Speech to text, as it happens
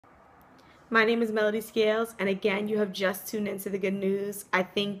My name is Melody Scales, and again, you have just tuned into the good news. I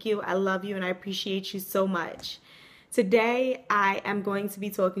thank you, I love you, and I appreciate you so much. Today, I am going to be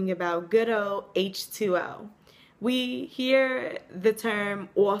talking about good old H2O. We hear the term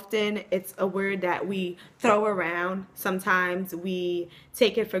often. It's a word that we throw around. Sometimes we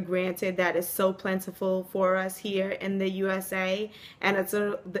take it for granted that it's so plentiful for us here in the USA, and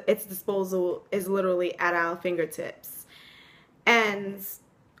its disposal is literally at our fingertips. And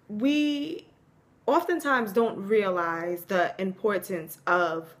we oftentimes don't realize the importance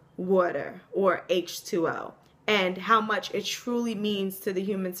of water, or H2O, and how much it truly means to the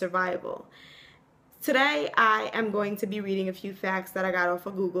human survival. Today I am going to be reading a few facts that I got off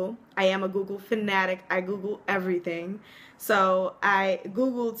of Google. I am a Google fanatic. I Google everything. So I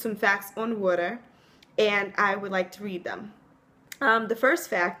Googled some facts on water, and I would like to read them. The first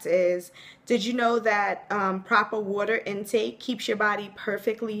fact is, did you know that proper water intake keeps your body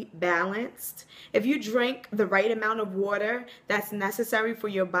perfectly balanced? If you drink the right amount of water that's necessary for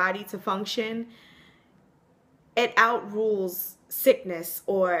your body to function, it outrules sickness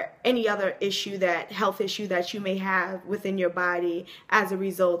or any other health issue that you may have within your body as a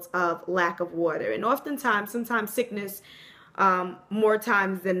result of lack of water. And sometimes sickness, more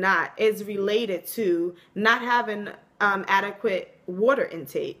times than not, is related to not having adequate water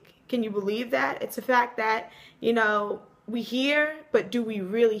intake. Can you believe that? It's a fact that, we hear, but do we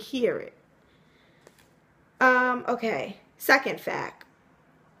really hear it? Okay, second fact.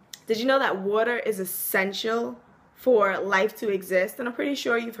 Did you know that water is essential for life to exist? And I'm pretty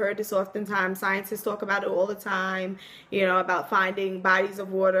sure you've heard this oftentimes. Scientists talk about it all the time, about finding bodies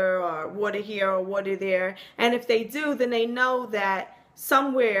of water or water here or water there. And if they do, then they know that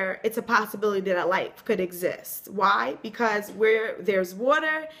somewhere it's a possibility that life could exist. Why? Because where there's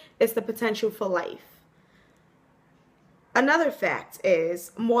water, it's the potential for life. Another fact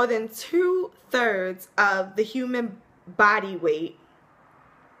is more than 2/3 of the human body weight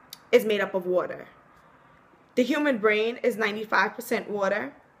is made up of water. The human brain is 95%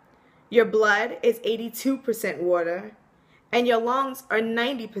 water. Your blood is 82% water. And your lungs are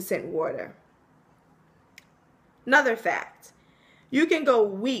 90% water. Another fact. You can go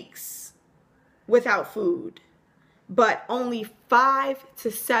weeks without food, but only 5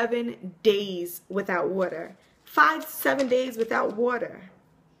 to 7 days without water. 5 to 7 days without water.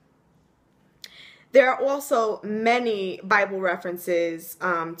 There are also many Bible references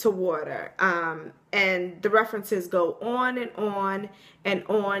to water, and the references go on and on and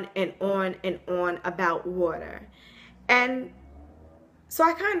on and on and on about water. And so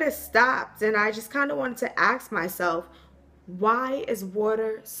I kind of stopped, and I just kind of wanted to ask myself, why is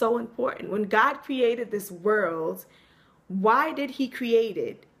water so important? When God created this world, why did He create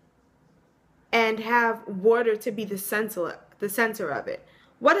it and have water to be the center of it?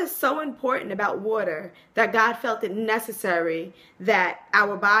 What is so important about water that God felt it necessary that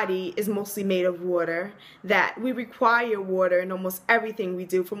our body is mostly made of water, that we require water in almost everything we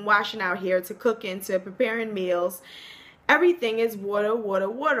do, from washing our hair to cooking to preparing meals? Everything is water, water,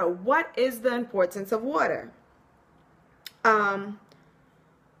 water. What is the importance of water?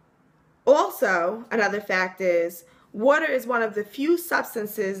 Also, another fact is, water is one of the few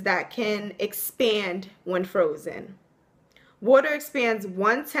substances that can expand when frozen. Water expands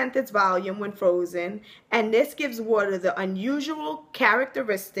 1/10 its volume when frozen, and this gives water the unusual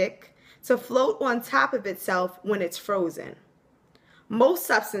characteristic to float on top of itself when it's frozen. Most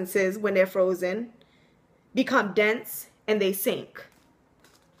substances, when they're frozen, become dense and they sink.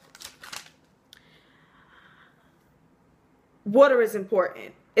 Water is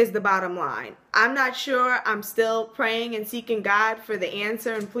important, is the bottom line. I'm not sure. I'm still praying and seeking God for the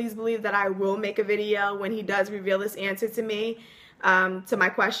answer, and please believe that I will make a video when He does reveal this answer to me, to my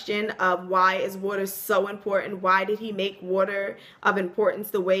question of why is water so important? Why did He make water of importance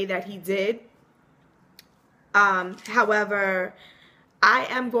the way that He did? However, I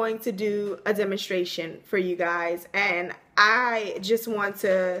am going to do a demonstration for you guys, and I just want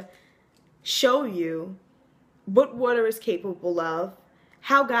to show you what water is capable of,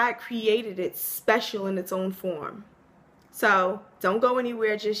 how God created it special in its own form. So don't go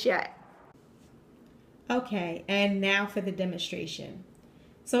anywhere just yet. Okay, and now for the demonstration.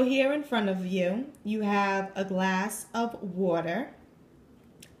 So here in front of you, you have a glass of water,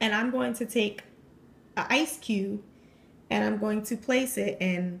 and I'm going to take an ice cube and I'm going to place it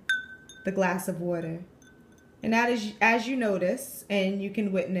in the glass of water. And that is, as you notice and you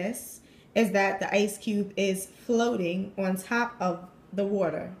can witness, is that the ice cube is floating on top of the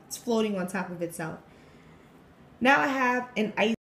water. It's floating on top of itself. Now I have an ice